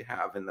than we'd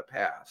have in the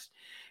past.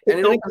 And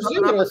it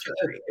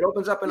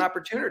opens up an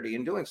opportunity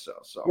in doing so.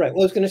 Right.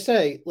 Well, I was going to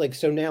say,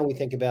 so now we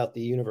think about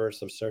the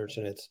universe of search,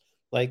 and it's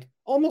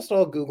almost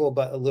all Google,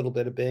 but a little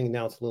bit of Bing.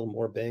 Now it's a little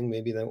more Bing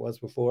maybe than it was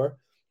before.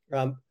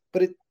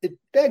 But it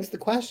begs the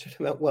question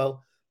about,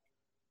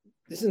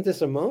 isn't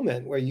this a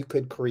moment where you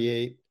could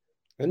create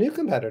a new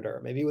competitor,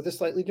 maybe with a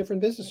slightly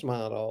different business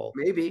model?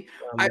 Maybe.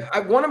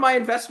 One of my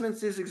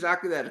investments is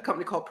exactly that, a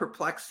company called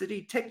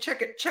Perplexity.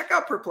 Check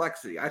out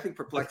Perplexity. I think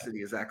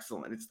Perplexity is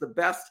excellent. It's the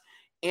best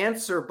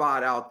answer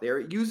bot out there.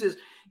 It uses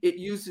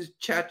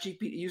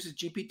ChatGPT, it uses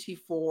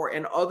GPT-4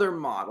 and other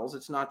models.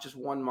 It's not just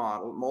one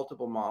model,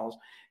 multiple models.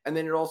 And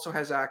then it also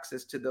has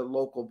access to the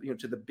local,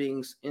 to the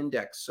Bing's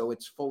index. So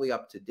it's fully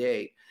up to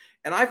date.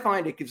 And I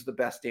find it gives the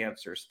best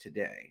answers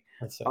today.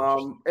 That's so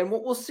interesting. And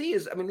what we'll see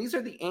is, these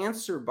are the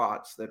answer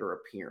bots that are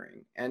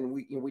appearing, and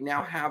we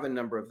now have a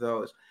number of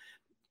those.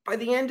 By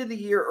the end of the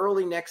year,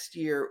 early next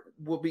year,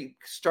 we'll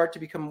start to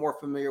become more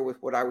familiar with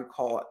what I would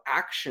call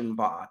action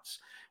bots,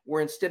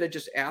 where instead of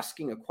just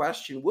asking a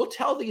question, we'll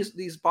tell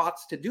these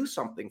bots to do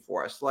something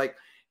for us, like,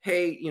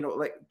 hey,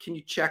 can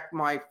you check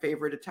my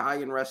favorite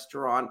Italian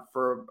restaurant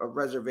for a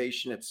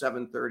reservation at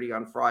 7:30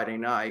 on Friday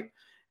night?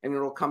 And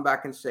it'll come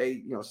back and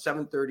say,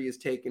 7:30 is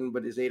taken,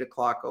 but is 8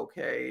 o'clock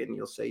okay? And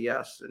you'll say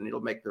yes, and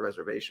it'll make the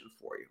reservation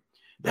for you.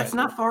 That's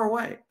not far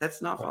away. That's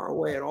not far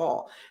away at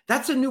all.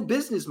 That's a new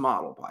business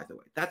model, by the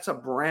way. That's a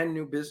brand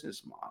new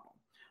business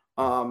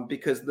model,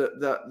 because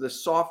the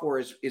software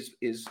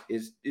is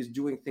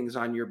doing things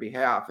on your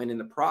behalf, and in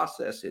the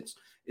process, it's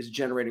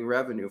generating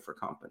revenue for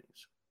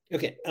companies.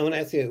 Okay, I want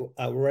to ask you.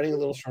 We're running a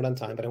little short on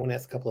time, but I want to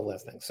ask a couple of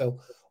last things. So,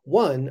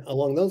 one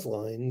along those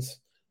lines.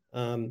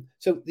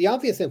 So the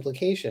obvious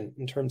implication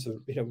in terms of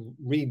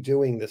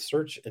redoing the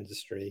search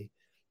industry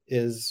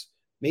is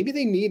maybe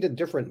they need a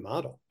different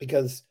model,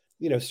 because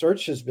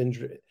search has been.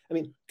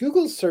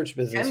 Google's search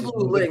business.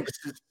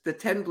 The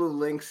 10 blue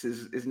links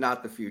is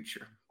not the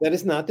future. That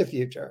is not the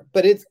future,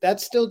 but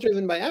that's still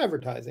driven by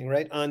advertising,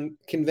 right? On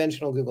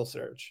conventional Google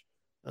search,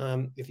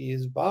 if you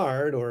use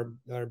Bard or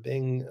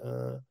Bing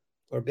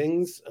or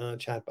Bing's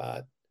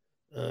chatbot.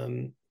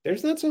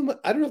 There's not so much.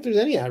 I don't know if there's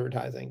any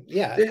advertising.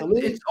 Yeah,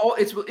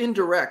 it's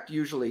indirect,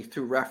 usually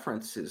through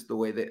references. The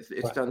way that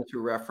it's done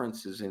through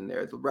references in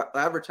there, the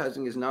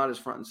advertising is not as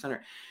front and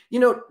center.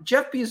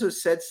 Jeff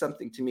Bezos said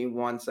something to me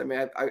once. I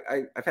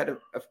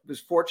was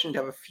fortunate to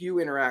have a few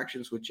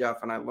interactions with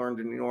Jeff, and I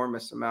learned an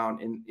enormous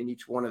amount in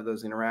each one of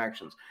those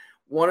interactions.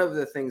 One of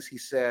the things he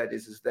said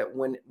is that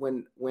when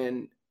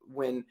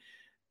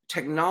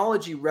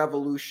technology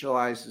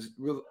revolutionizes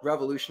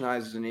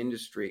an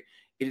industry,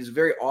 it is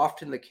very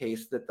often the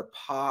case that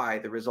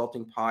the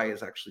resulting pie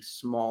is actually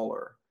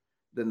smaller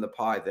than the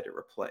pie that it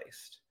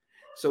replaced.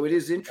 So it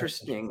is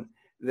interesting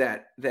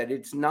that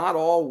it's not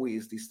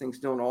always, these things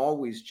don't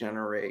always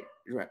generate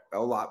a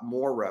lot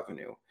more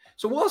revenue.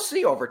 So we'll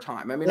see over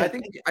time. I'm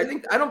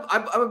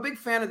a big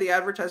fan of the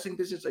advertising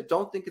business. I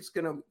don't think it's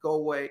going to go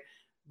away.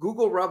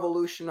 Google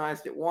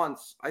revolutionized it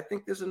once. I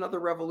think there's another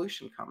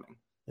revolution coming.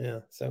 Yeah,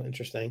 so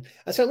interesting.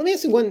 So let me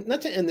ask you one,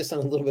 not to end this on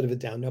a little bit of a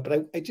down note,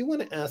 but I do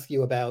want to ask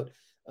you about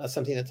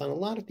something that's on a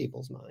lot of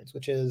people's minds,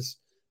 which is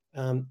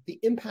the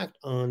impact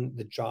on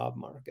the job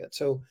market.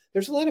 So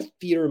there's a lot of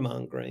fear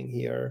mongering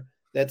here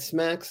that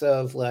smacks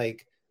of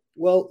like,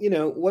 well,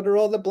 what are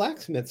all the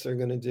blacksmiths are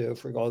going to do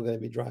if we're all going to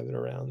be driving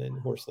around in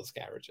horseless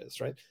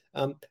carriages, right?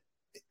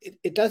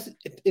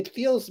 It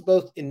feels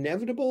both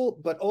inevitable,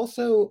 but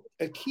also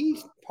a key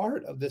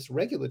part of this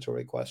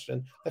regulatory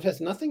question that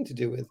has nothing to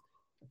do with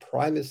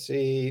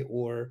privacy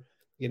or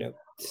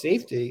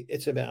safety.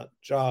 It's about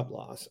job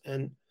loss.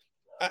 And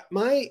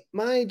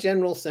my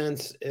general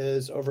sense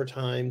is over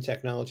time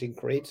technology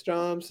creates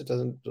jobs. It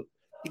doesn't.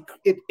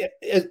 It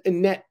is a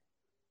net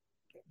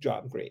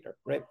job creator,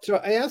 right? So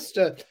I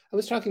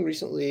was talking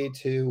recently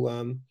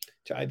to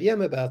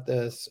IBM about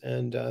this,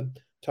 and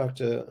talked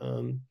to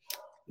them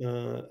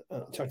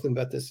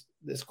about this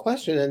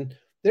question, and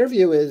their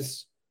view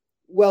is,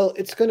 well,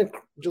 it's going to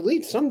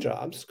delete some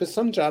jobs, because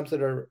some jobs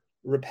that are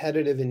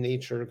repetitive in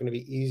nature are going to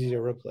be easy to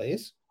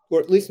replace, or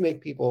at least make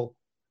people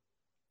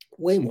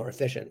way more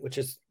efficient, which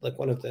is like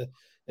one of the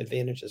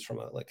advantages from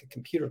a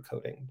computer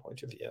coding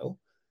point of view.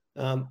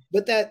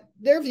 But that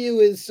their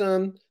view is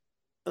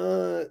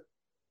net,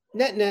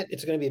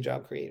 it's going to be a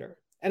job creator.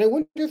 And I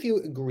wonder if you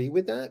agree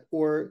with that,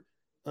 or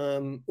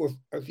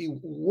if you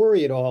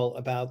worry at all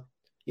about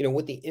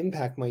what the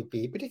impact might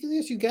be, particularly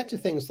as you get to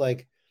things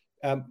like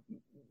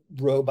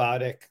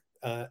robotic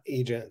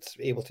agents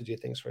able to do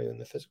things for you in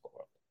the physical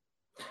world.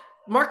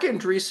 Mark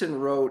Andreessen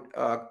wrote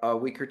a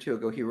week or two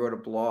ago, he wrote a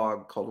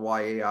blog called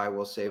Why AI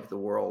Will Save the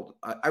World.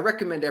 I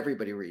recommend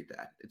everybody read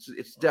that.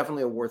 It's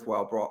definitely a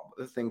worthwhile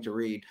thing to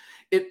read.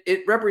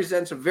 It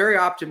represents a very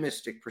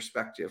optimistic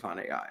perspective on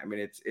AI.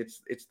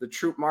 It's the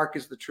true, Mark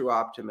is the true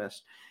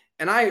optimist.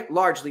 And I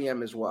largely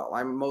am as well.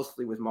 I'm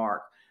mostly with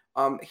Mark.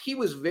 He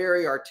was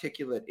very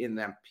articulate in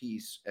that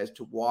piece as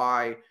to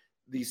why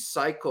these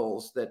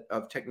cycles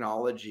of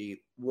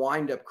technology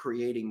wind up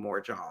creating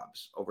more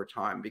jobs over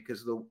time,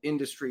 because the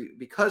industry,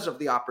 because of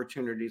the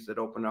opportunities that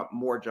open up,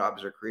 more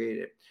jobs are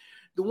created.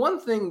 The one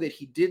thing that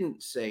he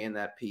didn't say in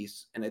that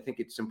piece, and I think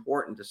it's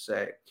important to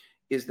say,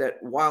 is that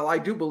while I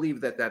do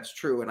believe that that's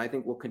true, and I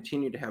think we'll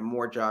continue to have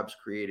more jobs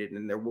created,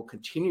 and there will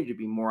continue to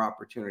be more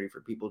opportunity for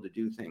people to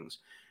do things,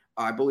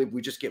 I believe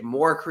we just get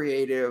more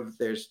creative.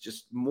 There's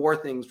just more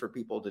things for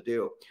people to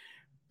do.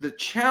 The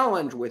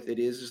challenge with it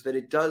is that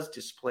it does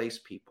displace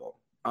people,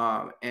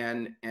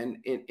 and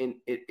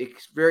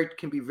it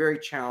can be very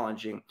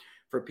challenging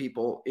for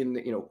people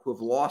who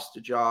have lost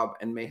a job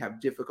and may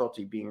have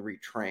difficulty being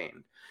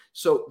retrained.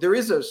 So there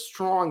is a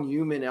strong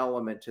human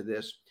element to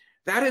this.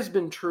 That has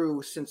been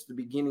true since the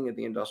beginning of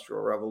the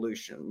Industrial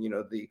Revolution.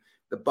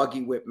 The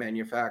buggy whip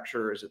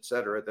manufacturers, et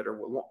cetera, that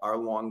are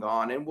long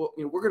gone, and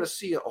we're going to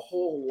see a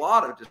whole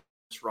lot of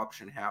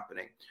disruption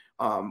happening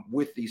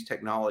with these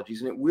technologies,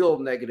 and it will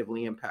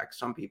negatively impact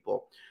some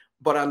people.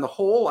 But on the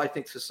whole, I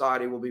think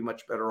society will be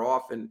much better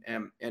off. And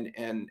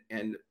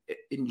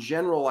in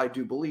general, I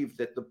do believe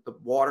that the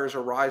waters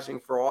are rising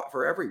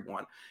for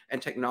everyone,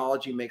 and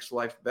technology makes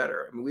life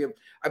better. I mean,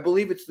 I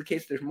believe it's the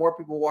case. There's more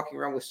people walking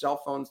around with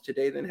cell phones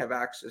today than have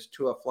access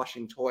to a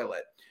flushing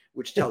toilet,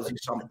 which tells you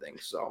something.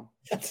 So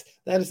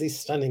that is a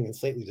stunning and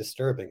slightly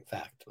disturbing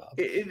fact, Bob.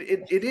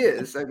 It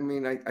is. I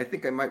mean, I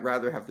think I might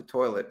rather have the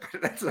toilet,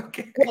 but that's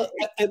okay. Well,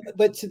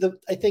 but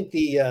I think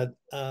the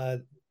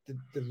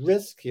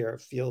risk here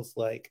feels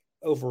like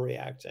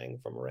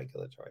overreacting from a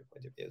regulatory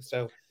point of view.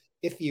 So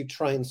if you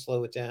try and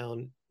slow it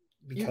down,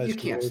 because you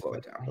can't slow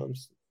it down.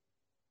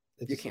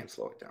 You can't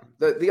slow it down.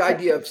 The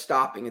idea of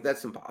stopping it,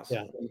 that's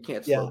impossible. Yeah. You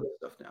can't slow this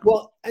stuff down.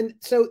 Well, and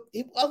so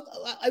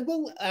I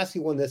will ask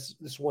you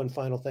this one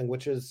final thing,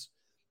 which is,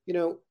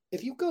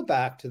 if you go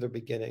back to the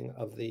beginning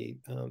of the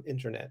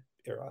internet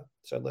era,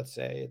 so let's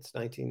say it's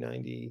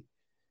 1990,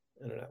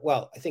 I don't know.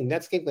 Well, I think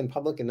Netscape went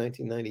public in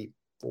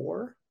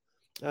 1994.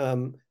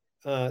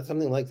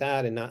 Something like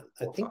that, and I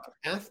think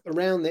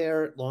around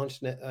there it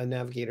launched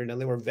Navigator. Now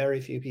there were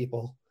very few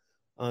people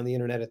on the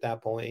internet at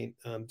that point,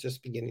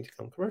 just beginning to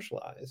become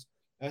commercialized.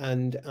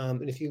 And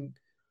if you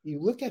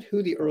look at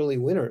who the early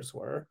winners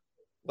were,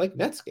 like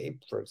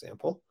Netscape, for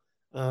example,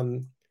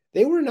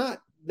 they were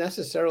not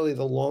necessarily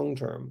the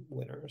long-term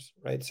winners,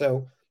 right?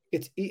 So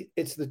it's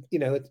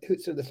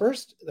so the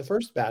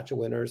first batch of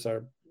winners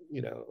are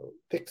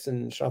picks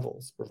and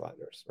shovels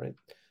providers, right?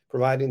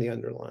 Providing the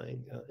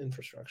underlying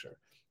infrastructure.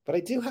 But I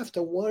do have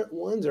to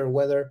wonder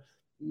whether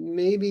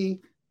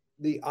maybe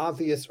the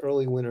obvious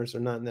early winners are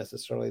not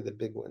necessarily the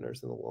big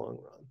winners in the long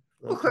run.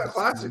 Well,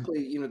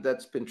 classically,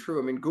 that's been true.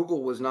 I mean,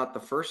 Google was not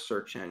the first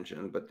search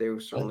engine, but they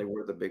certainly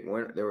were the big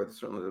winner. They were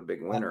certainly the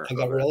big winner. I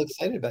got real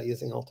excited about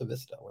using Alta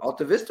Vista.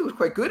 Alta Vista was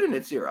quite good in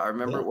its era. I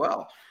remember it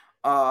well.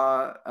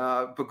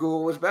 But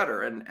Google was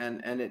better, and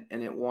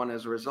it won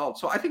as a result.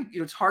 So I think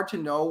it's hard to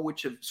know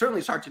certainly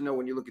it's hard to know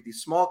when you look at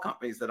these small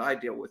companies that I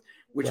deal with,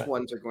 which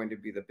ones are going to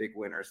be the big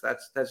winners.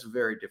 That's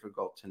very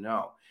difficult to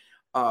know.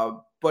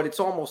 But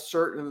it's almost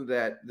certain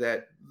that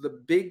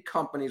the big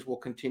companies will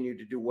continue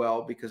to do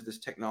well because this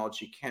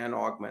technology can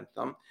augment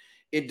them.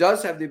 It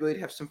does have the ability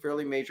to have some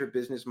fairly major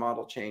business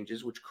model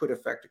changes, which could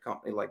affect a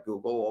company like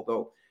Google,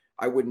 although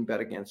I wouldn't bet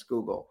against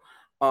Google.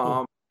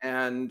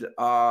 And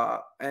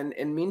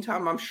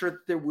meantime, I'm sure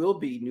that there will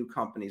be new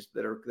companies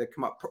that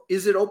come up.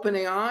 Is it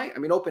OpenAI? I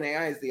mean,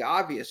 OpenAI is the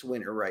obvious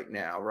winner right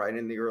now, right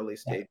in the early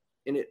stage,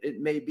 and it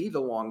may be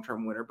the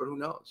long-term winner, but who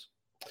knows?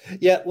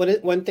 Yeah,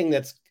 one thing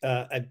that's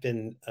I've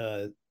been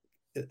I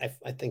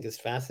think is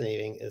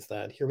fascinating is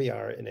that here we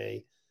are in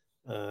a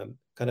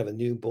kind of a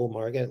new bull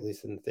market, at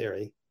least in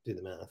theory. Do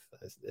the math.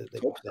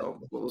 Hope so.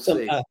 We'll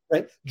see.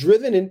 Right,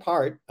 driven in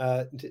part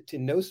to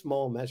no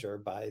small measure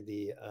by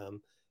the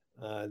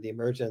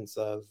emergence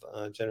of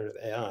generative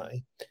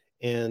AI,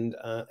 and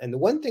the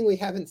one thing we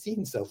haven't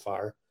seen so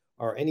far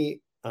are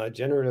any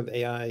generative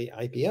AI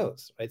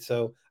IPOs, right?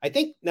 So I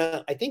think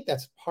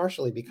that's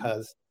partially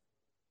because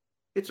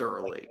it's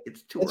early.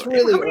 It's too early.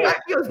 Really how many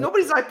IPOs?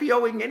 Nobody's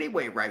IPOing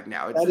anyway right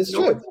now. That is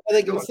true. I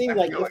think it would seem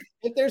like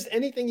if there's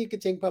anything you could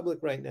take public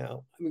right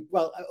now, I mean,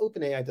 well,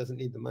 OpenAI doesn't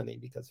need the money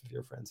because of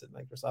your friends at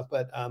Microsoft,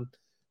 but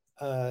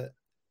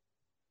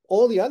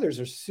all the others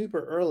are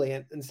super early,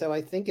 and so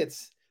I think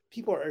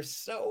people are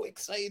so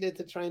excited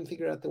to try and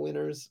figure out the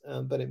winners,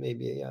 but it may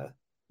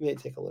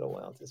take a little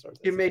while to sort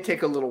this. It may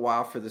take a little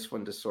while for this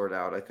one to sort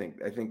out. I think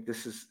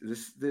this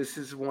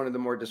is one of the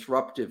more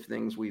disruptive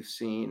things we've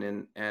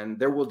seen, and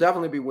there will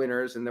definitely be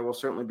winners, and there will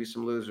certainly be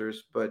some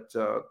losers, but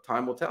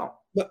time will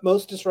tell. But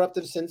most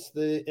disruptive since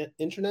the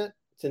internet,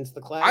 since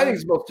the cloud? I think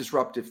it's the most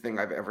disruptive thing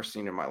I've ever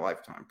seen in my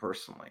lifetime,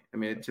 personally. I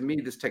mean, to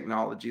me, this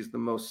technology is the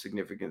most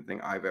significant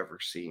thing I've ever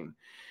seen.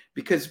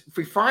 Because if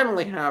we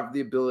finally have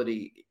the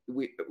ability,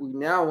 we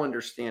now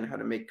understand how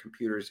to make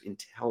computers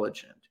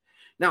intelligent.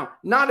 Now,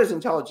 not as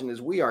intelligent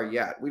as we are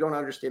yet. We don't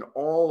understand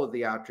all of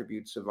the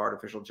attributes of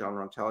artificial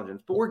general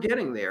intelligence, but we're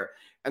getting there.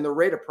 And the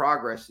rate of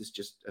progress is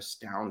just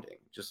astounding,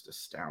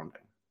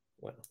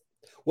 Wow.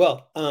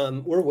 Well,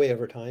 we're way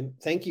over time.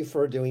 Thank you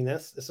for doing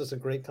this. This was a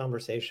great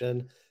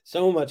conversation.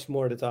 So much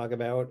more to talk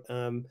about.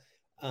 And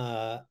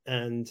I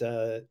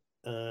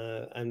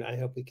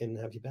hope we can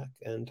have you back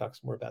and talk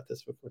some more about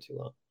this before too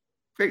long.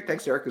 Great.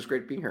 Thanks, Eric. It was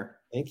great being here.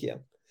 Thank you.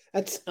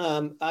 I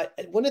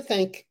want to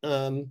thank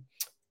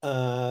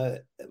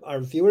our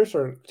viewers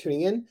for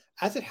tuning in.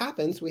 As it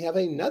happens, we have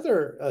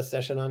another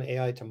session on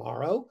AI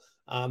tomorrow.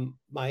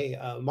 My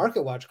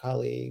MarketWatch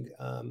colleague,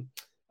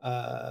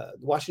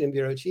 Washington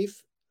Bureau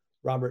Chief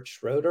Robert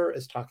Schroeder,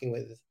 is talking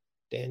with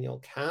Daniel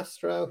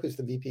Castro, who's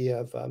the VP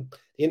of the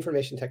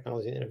Information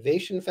Technology and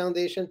Innovation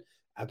Foundation,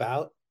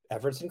 about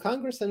efforts in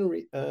Congress and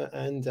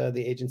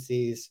the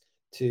agencies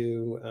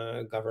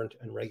to govern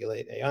and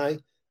regulate AI.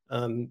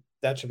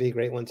 That should be a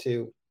great one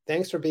too.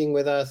 Thanks for being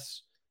with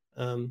us.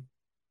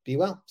 Be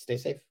well, stay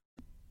safe.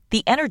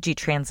 The energy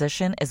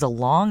transition is a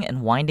long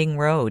and winding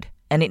road,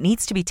 and it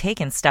needs to be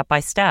taken step by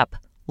step.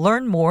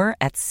 Learn more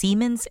at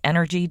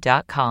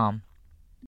SiemensEnergy.com.